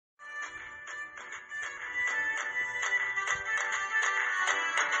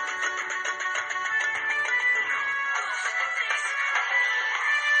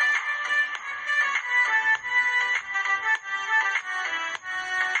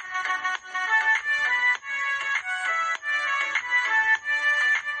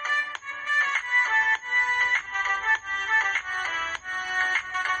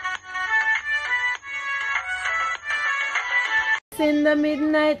in the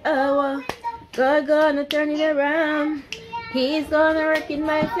midnight hour, God gonna turn it around. He's gonna work in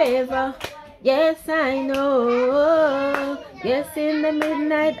my favor. Yes, I know. Yes, in the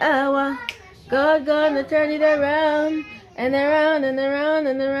midnight hour, God gonna turn it around. And around and around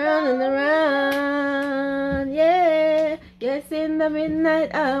and around and around. Yeah. Yes, in the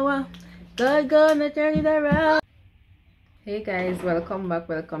midnight hour, God gonna turn it around. Hey guys, welcome back.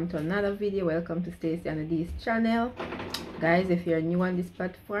 Welcome to another video. Welcome to Stacey and D's channel. Guys, if you're new on this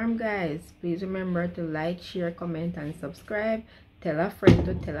platform, guys, please remember to like, share, comment, and subscribe. Tell a friend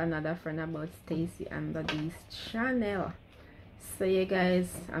to tell another friend about Stacey and D's channel. So yeah guys,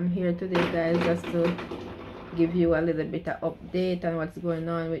 I'm here today guys just to give you a little bit of update on what's going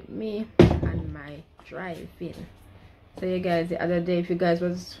on with me and my driving. So yeah guys, the other day if you guys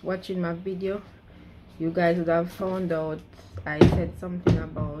was watching my video, you guys would have found out I said something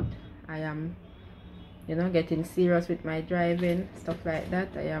about I am, you know, getting serious with my driving, stuff like that.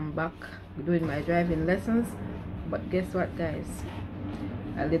 I am back doing my driving lessons. But guess what guys,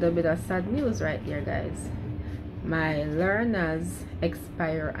 a little bit of sad news right there guys. My learners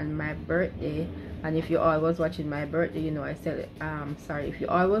expire on my birthday, and if you all was watching my birthday, you know I said sorry, if you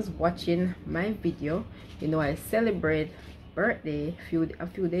all was watching my video, you know I celebrate birthday a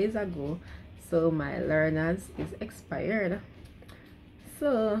few days ago. So my learners is expired.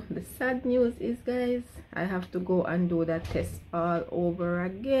 So the sad news is guys, I have to go and do that test all over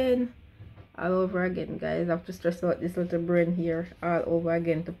again guys. I have to stress out this little brain here all over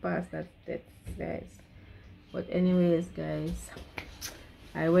again to pass that test guys. But anyways guys,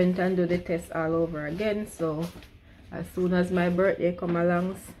 I went and do the test all over again. So as soon as my birthday come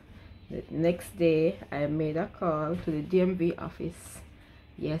along, the next day I made a call to the DMV office.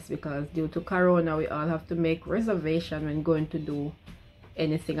 Yes, because due to corona we all have to make reservation when going to do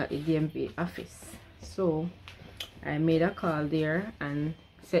anything at the DMV office. So I made a call there and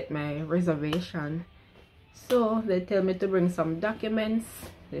set my reservation. So they tell me to bring some documents.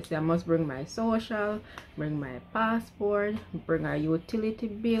 They say I must bring my social, bring my passport, bring a utility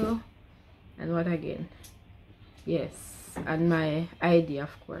bill, and what again? Yes, and my ID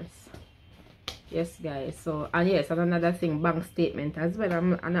of course. Yes guys, so and yes, and another thing, bank statement as well.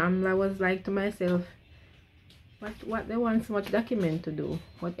 I was like to myself, what they want so much document to do?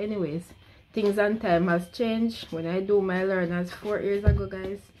 But anyways, things and time has changed. When I do my learners 4 years ago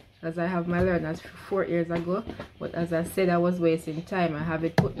guys, as I have my learners 4 years ago, but as I said I was wasting time. I have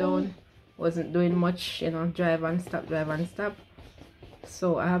it put down, wasn't doing much, you know, drive and stop.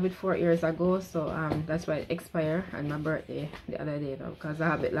 So I have it 4 years ago. So that's why it expired on my birthday the other day now, because I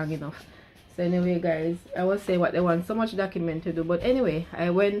have it long enough. So anyway guys, I was saying what they want so much document to do. But anyway,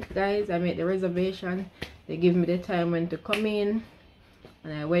 I went guys, I made the reservation. They give me the time when to come in,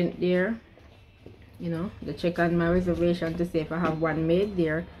 and I went there, you know, they check on my reservation to see if I have one made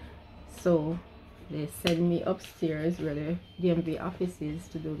there. So they send me upstairs where the DMV office is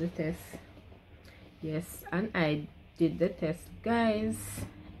to do the test. Yes, and I did the test guys.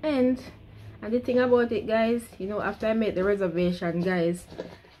 And the thing about it guys, you know, after I made the reservation guys,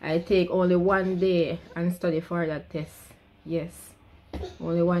 I take only 1 day and study for that test. Yes,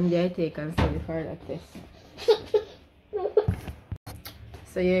 only 1 day I take and study for that test.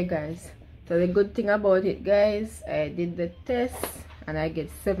 So yeah guys, so the good thing about it guys, I did the test and I get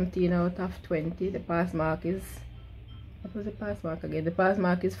 17 out of 20. The pass mark is, what was the pass mark again? The pass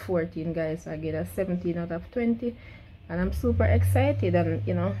mark is 14 guys, so I get a 17 out of 20, and I'm super excited. And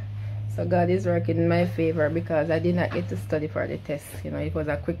you know, so God is working in my favor because I did not get to study for the test. You know, it was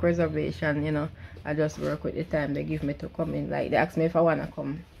a quick reservation. You know, I just work with the time they give me to come in. Like they asked me if I want to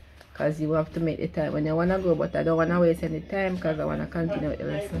come, because you have to make the time when you want to go, but I don't want to waste any time because I want to continue with the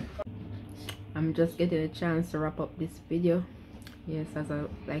lesson. I'm just getting a chance to wrap up this video. Yes,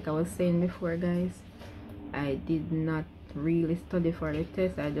 like I was saying before guys, I did not really study for the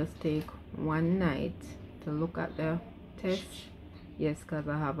test. I just take one night to look at the test. Yes, because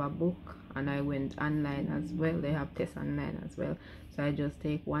I have a book and I went online as well. They have tests online as well. So I just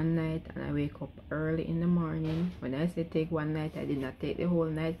take one night and I wake up early in the morning. When I say take one night, I did not take the whole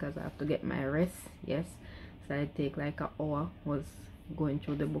night because I have to get my rest. Yes, so I take like an hour, was going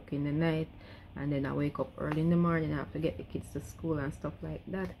through the book in the night, and then I wake up early in the morning. I have to get the kids to school and stuff like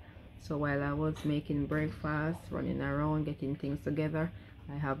that. So while I was making breakfast, running around, getting things together,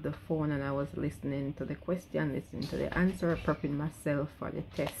 I have the phone and I was listening to the question, listening to the answer, prepping myself for the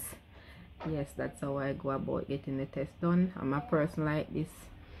test. Yes, that's how I go about getting the test done. I'm a person like this.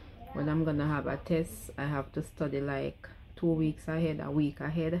 When I'm gonna have a test, I have to study like 2 weeks ahead, a week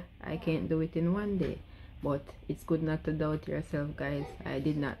ahead. I can't do it in 1 day. But it's good not to doubt yourself guys. I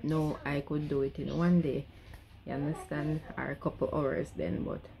did not know I could do it in 1 day. You understand? Or a couple hours then,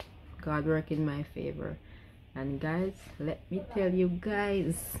 but God work in my favor. And guys, let me tell you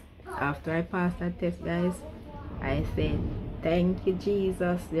guys, after I passed that test, guys, I said, thank you,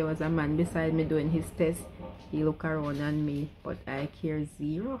 Jesus. There was a man beside me doing his test. He looked around on me, but I care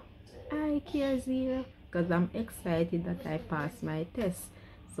zero. I care zero because I'm excited that I passed my test.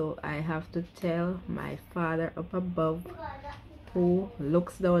 So I have to tell my Father up above, who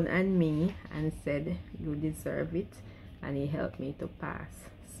looks down on me and said, you deserve it, and he helped me to pass.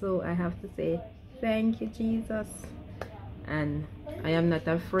 So I have to say, thank you, Jesus. And I am not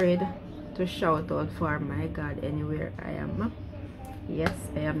afraid to shout out for my God anywhere I am. Yes,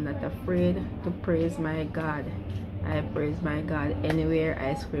 I am not afraid to praise my God. I praise my God anywhere.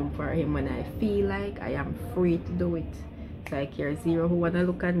 I scream for him when I feel like. I am free to do it. So I care zero who wanna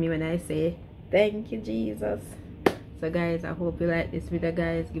look at me when I say thank you, Jesus. So guys, I hope you like this video,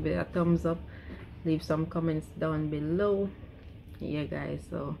 guys. Give it a thumbs up, leave some comments down below. Yeah guys,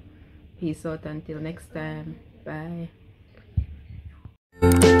 so peace out until next time. Bye.